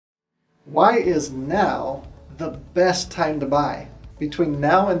Why is now the best time to buy? Between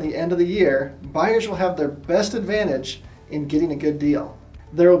now and the end of the year, buyers will have their best advantage in getting a good deal.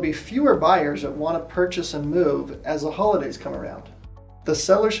 There will be fewer buyers that want to purchase and move as the holidays come around. The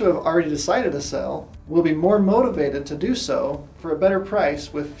sellers who have already decided to sell will be more motivated to do so for a better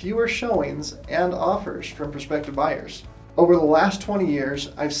price with fewer showings and offers from prospective buyers. Over the last 20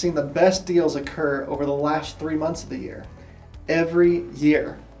 years, I've seen the best deals occur over the last 3 months of the year. Every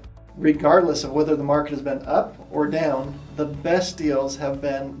year. Regardless of whether the market has been up or down, the best deals have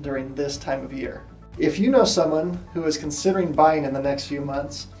been during this time of year. If you know someone who is considering buying in the next few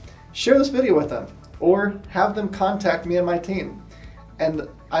months, share this video with them or have them contact me and my team, and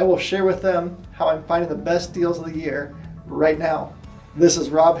I will share with them how I'm finding the best deals of the year right now. This is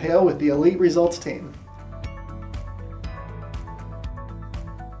Rob Hale with the Elite Results team.